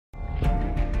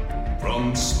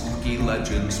From spooky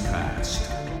legends past,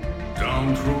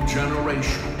 down through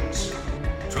generations,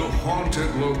 to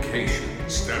haunted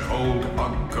locations that hold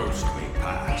a ghostly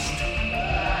past.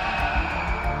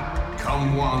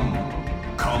 Come one,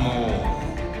 come all,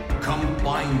 come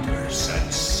finders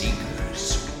and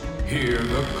seekers. Hear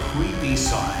the creepy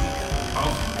side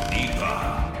of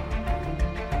NEPA.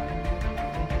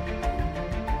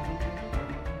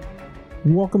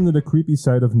 Welcome to the creepy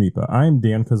side of NEPA. I'm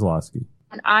Dan Kozlowski.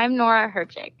 And I'm Nora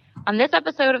Herchik. On this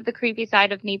episode of the creepy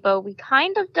side of NEPA, we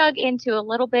kind of dug into a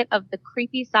little bit of the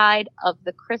creepy side of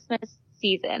the Christmas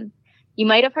season. You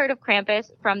might have heard of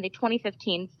Krampus from the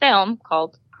 2015 film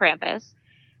called Krampus.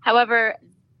 However,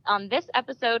 on this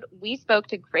episode, we spoke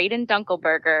to Graydon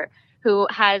Dunkelberger, who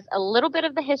has a little bit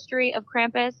of the history of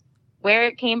Krampus, where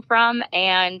it came from,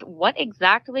 and what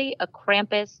exactly a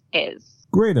Krampus is.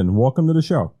 Graydon, welcome to the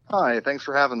show. Hi, thanks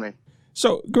for having me.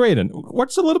 So, Graydon,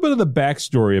 what's a little bit of the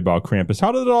backstory about Krampus?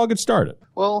 How did it all get started?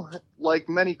 Well, like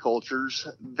many cultures,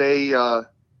 they kind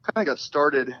of got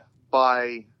started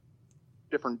by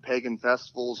different pagan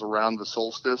festivals around the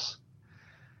solstice.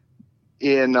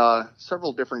 In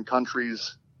several different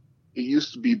countries, it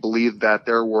used to be believed that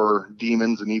there were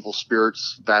demons and evil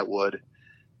spirits that would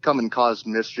come and cause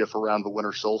mischief around the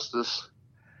winter solstice.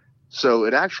 So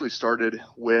it actually started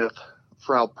with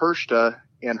Frau Perchta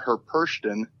and her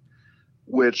Perchten,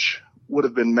 which would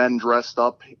have been men dressed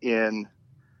up in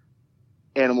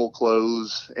animal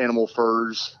clothes, animal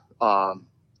furs,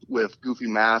 with goofy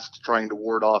masks trying to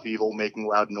ward off evil, making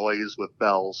loud noise with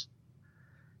bells.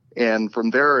 And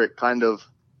from there, it kind of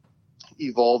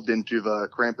evolved into the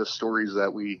Krampus stories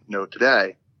that we know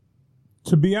today.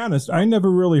 To be honest, I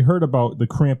never really heard about the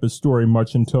Krampus story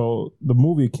much until the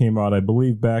movie came out, I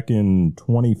believe back in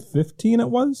 2015 it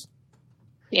was?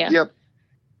 Yeah. Yep.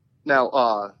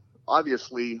 Now,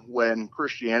 obviously, when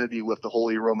Christianity with the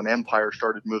Holy Roman Empire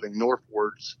started moving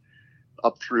northwards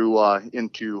up through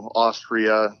into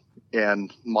Austria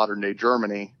and modern-day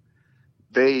Germany,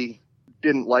 they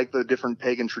didn't like the different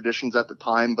pagan traditions at the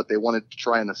time, but they wanted to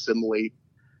try and assimilate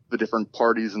the different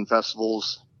parties and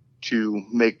festivals to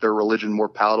make their religion more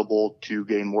palatable, to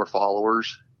gain more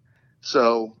followers.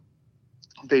 So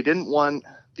they didn't want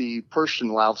the Persian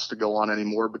Laufs to go on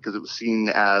anymore because it was seen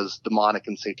as demonic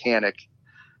and satanic.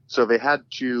 So they had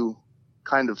to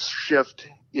kind of shift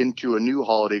into a new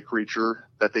holiday creature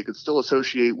that they could still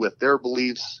associate with their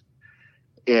beliefs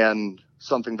and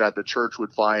something that the church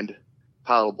would find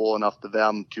palatable enough to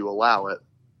them to allow it.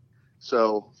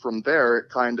 So from there, it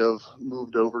kind of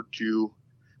moved over to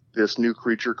this new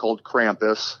creature called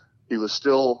Krampus. He was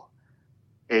still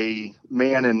a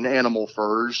man in animal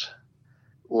furs,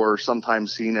 or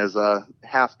sometimes seen as a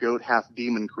half goat, half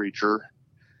demon creature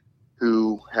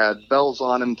who had bells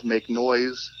on him to make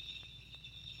noise,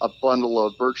 a bundle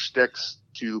of birch sticks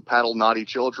to paddle naughty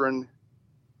children,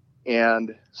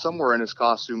 and somewhere in his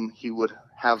costume he would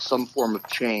have some form of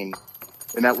chain,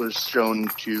 and that was shown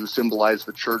to symbolize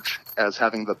the church as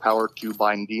having the power to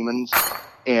bind demons.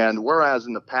 And whereas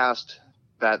in the past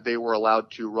that they were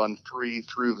allowed to run free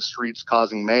through the streets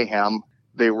causing mayhem,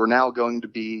 they were now going to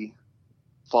be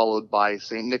followed by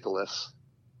St. Nicholas,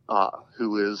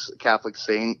 who is a Catholic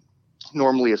saint,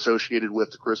 normally associated with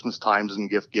the Christmas times and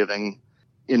gift giving,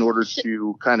 in order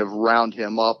to kind of round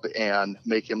him up and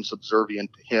make him subservient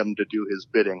to him to do his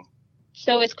bidding.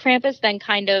 So is Krampus then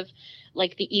kind of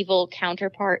like the evil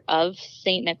counterpart of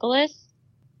St. Nicholas?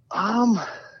 I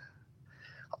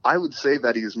would say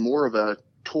that he's more of a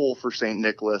tool for St.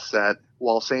 Nicholas, that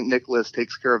while St. Nicholas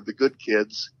takes care of the good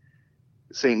kids,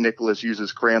 St. Nicholas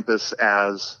uses Krampus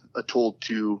as a tool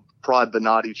to prod the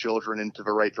naughty children into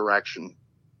the right direction.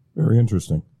 Very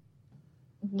interesting.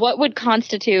 What would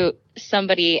constitute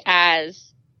somebody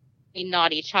as a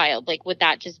naughty child? Like, would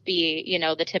that just be,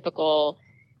 the typical,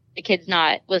 the kid's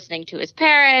not listening to his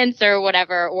parents or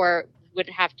whatever, or would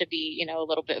it have to be, a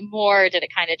little bit more? Did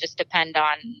it kind of just depend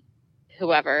on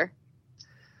whoever?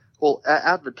 Well,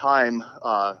 at the time,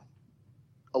 a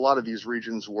lot of these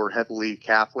regions were heavily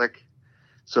Catholic.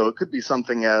 So it could be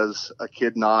something as a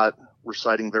kid not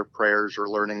reciting their prayers or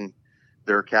learning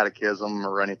their catechism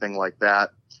or anything like that.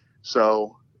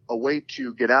 So a way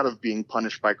to get out of being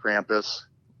punished by Krampus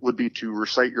would be to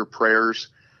recite your prayers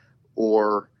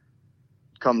or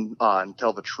come and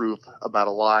tell the truth about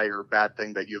a lie or bad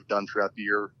thing that you've done throughout the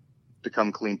year, to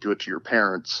come clean to it to your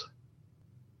parents.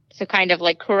 So kind of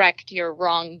like correct your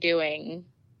wrongdoing.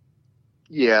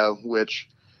 Yeah, which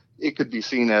it could be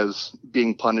seen as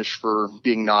being punished for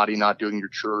being naughty, not doing your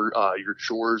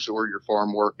chores or your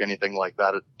farm work, anything like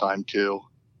that at the time too.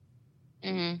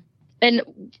 Mm-hmm. And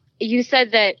you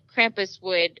said that Krampus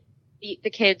would beat the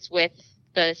kids with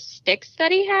the sticks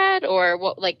that he had, or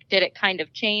what? Like, did it kind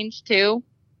of change too?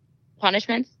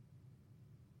 Punishments?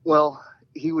 Well,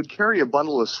 he would carry a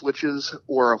bundle of switches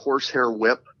or a horsehair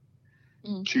whip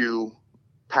to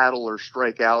paddle or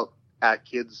strike out at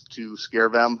kids to scare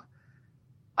them.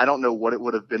 I don't know what it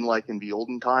would have been like in the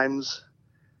olden times,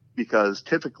 because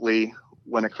typically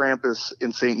when a Krampus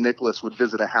and St. Nicholas would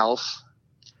visit a house,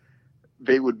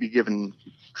 they would be given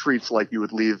treats like you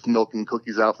would leave milk and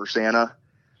cookies out for Santa.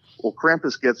 Well,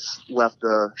 Krampus gets left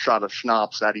a shot of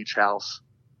schnapps at each house.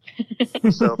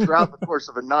 So throughout the course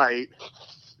of a night,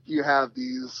 you have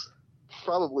these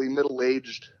probably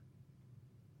middle-aged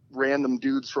random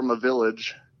dudes from a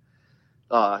village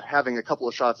having a couple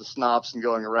of shots of schnapps and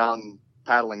going around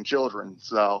paddling children.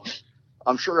 So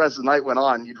I'm sure as the night went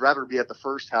on, you'd rather be at the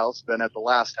first house than at the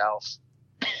last house.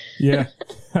 Yeah,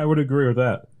 I would agree with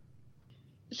that.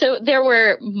 So there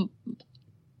were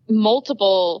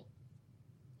multiple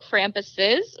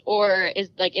Krampuses, or is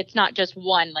like it's not just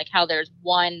one, like how there's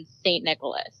one St.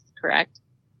 Nicholas, correct?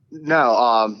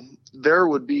 No, there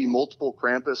would be multiple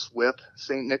Krampus with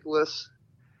St. Nicholas,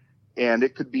 and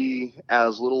it could be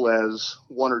as little as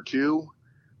one or two,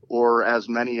 or as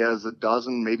many as a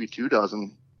dozen, maybe 2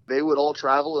 dozen. They would all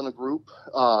travel in a group,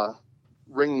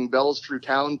 ringing bells through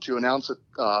town to announce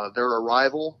their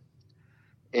arrival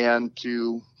and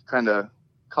to kind of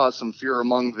cause some fear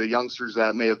among the youngsters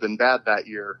that may have been bad that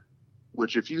year,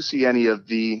 which if you see any of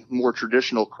the more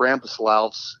traditional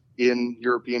Krampuslaufs in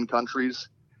European countries,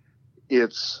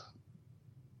 it's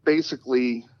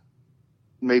basically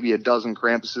maybe a dozen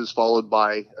Krampuses followed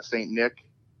by a St. Nick.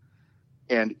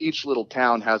 And each little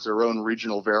town has their own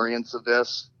regional variants of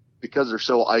this. Because they're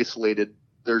so isolated,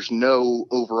 there's no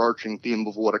overarching theme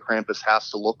of what a Krampus has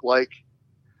to look like.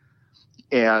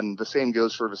 And the same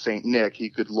goes for the St. Nick. He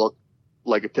could look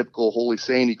like a typical holy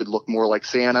saint. He could look more like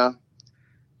Santa.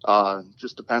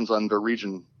 Just depends on the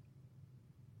region.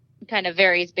 It kind of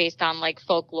varies based on like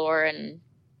folklore and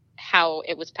how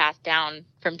it was passed down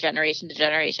from generation to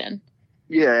generation.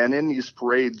 Yeah, and in these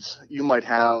parades, you might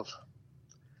have,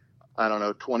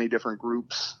 20 different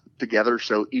groups together.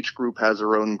 So each group has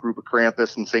their own group of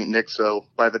Krampus and St. Nick. So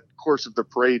by the course of the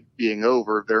parade being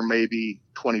over, there may be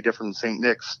 20 different St.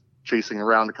 Nicks chasing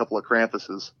around a couple of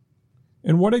Krampuses.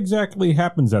 And what exactly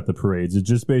happens at the parades? It's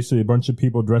just basically a bunch of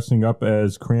people dressing up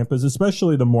as Krampus,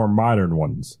 especially the more modern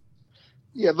ones.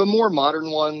 Yeah, the more modern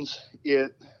ones,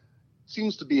 it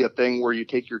seems to be a thing where you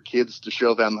take your kids to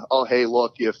show them, oh, hey,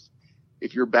 look, if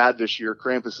you're bad this year,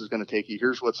 Krampus is going to take you.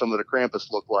 Here's what some of the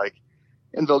Krampus look like.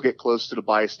 And they'll get close to the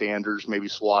bystanders, maybe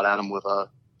swat at them with a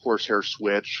horsehair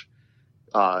switch.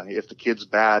 If the kid's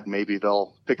bad, maybe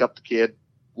they'll pick up the kid,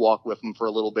 walk with them for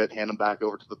a little bit, hand them back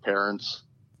over to the parents.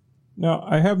 Now,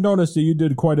 I have noticed that you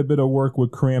did quite a bit of work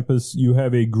with Krampus. You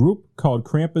have a group called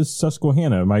Krampus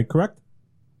Susquehanna. Am I correct?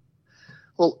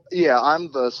 Well, yeah,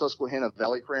 I'm the Susquehanna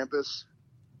Valley Krampus.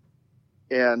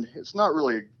 And it's not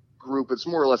really a group. It's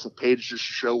more or less a page just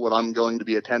to show what I'm going to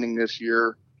be attending this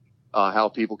year. How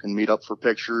people can meet up for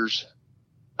pictures,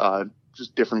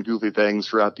 just different goofy things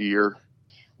throughout the year.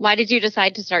 Why did you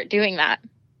decide to start doing that?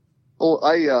 Well,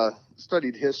 I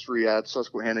studied history at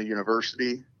Susquehanna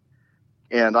University,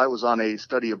 and I was on a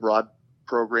study abroad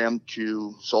program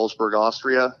to Salzburg,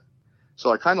 Austria.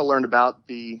 So I kind of learned about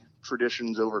the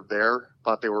traditions over there,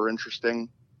 thought they were interesting.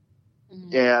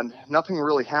 Mm-hmm. And nothing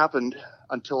really happened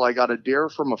until I got a dare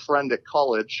from a friend at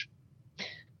college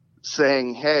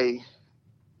saying, hey,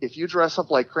 if you dress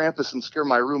up like Krampus and scare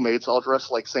my roommates, I'll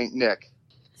dress like St. Nick.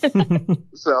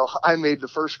 So I made the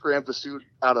first Krampus suit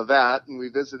out of that, and we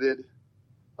visited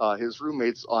his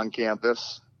roommates on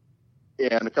campus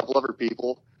and a couple other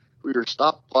people. We were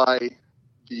stopped by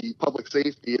the public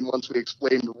safety, and once we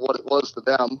explained what it was to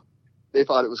them, they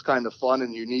thought it was kind of fun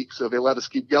and unique, so they let us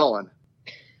keep going.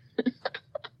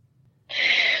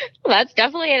 Well, that's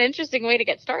definitely an interesting way to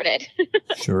get started.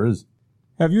 Sure is.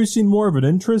 Have you seen more of an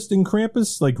interest in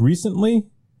Krampus, like recently,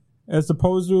 as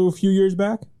opposed to a few years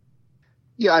back?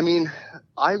 Yeah, I mean,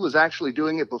 I was actually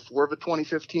doing it before the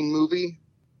 2015 movie,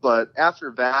 but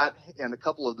after that and a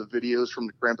couple of the videos from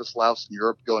the Krampuslaufs in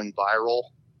Europe going viral,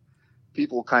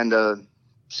 people kind of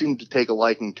seemed to take a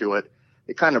liking to it.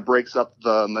 It kind of breaks up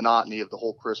the monotony of the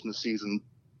whole Christmas season.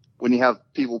 When you have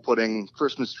people putting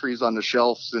Christmas trees on the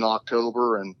shelves in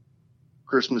October and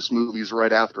Christmas movies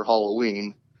right after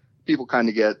Halloween, people kind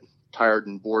of get tired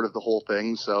and bored of the whole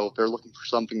thing, so they're looking for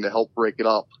something to help break it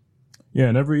up. Yeah,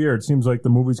 and every year it seems like the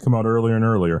movies come out earlier and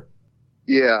earlier.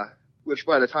 Yeah, which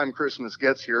by the time Christmas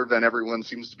gets here, then everyone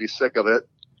seems to be sick of it.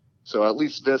 So at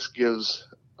least this gives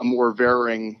a more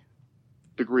varying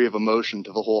degree of emotion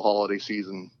to the whole holiday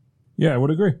season. Yeah, I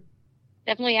would agree.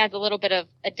 Definitely adds a little bit of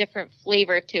a different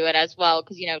flavor to it as well.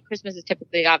 Because, Christmas is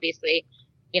typically, obviously,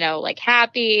 like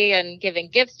happy and giving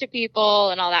gifts to people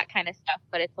and all that kind of stuff.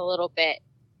 But it's a little bit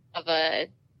of I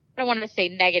don't want to say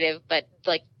negative, but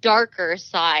like darker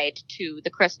side to the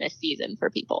Christmas season for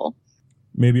people.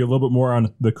 Maybe a little bit more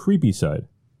on the creepy side.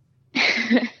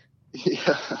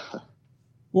 Yeah.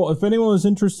 Well, if anyone is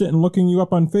interested in looking you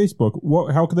up on Facebook,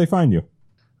 how could they find you?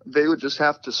 They would just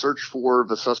have to search for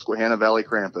the Susquehanna Valley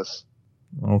Krampus.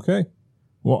 Okay.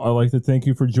 Well, I'd like to thank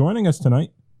you for joining us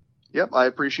tonight. Yep, I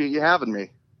appreciate you having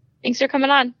me. Thanks for coming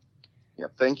on.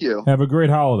 Yep, thank you. Have a great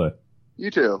holiday.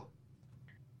 You too.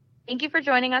 Thank you for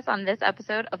joining us on this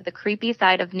episode of The Creepy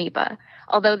Side of NEPA.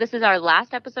 Although this is our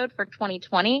last episode for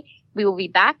 2020, we will be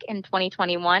back in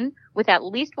 2021 with at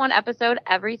least one episode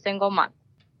every single month.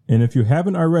 And if you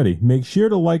haven't already, make sure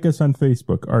to like us on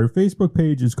Facebook. Our Facebook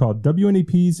page is called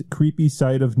WNEP's Creepy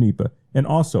Side of NEPA. And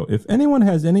also, if anyone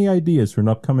has any ideas for an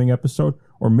upcoming episode,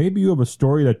 or maybe you have a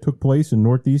story that took place in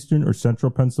northeastern or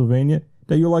central Pennsylvania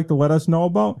that you'd like to let us know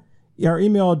about, our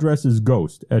email address is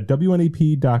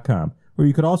ghost@WNEP.com, or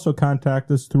you could also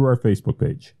contact us through our Facebook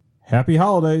page. Happy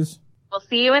holidays! We'll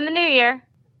see you in the new year.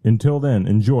 Until then,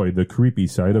 enjoy the creepy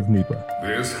side of NEPA.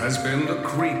 This has been the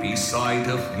creepy side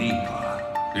of NEPA.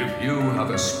 If you have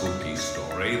a spooky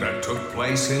story that took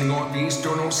place in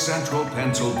northeastern or central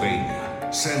Pennsylvania,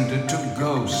 send it to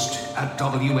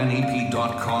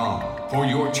ghost@WNEP.com for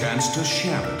your chance to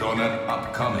share it on an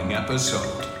upcoming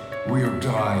episode. We're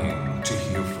dying to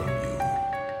hear from you.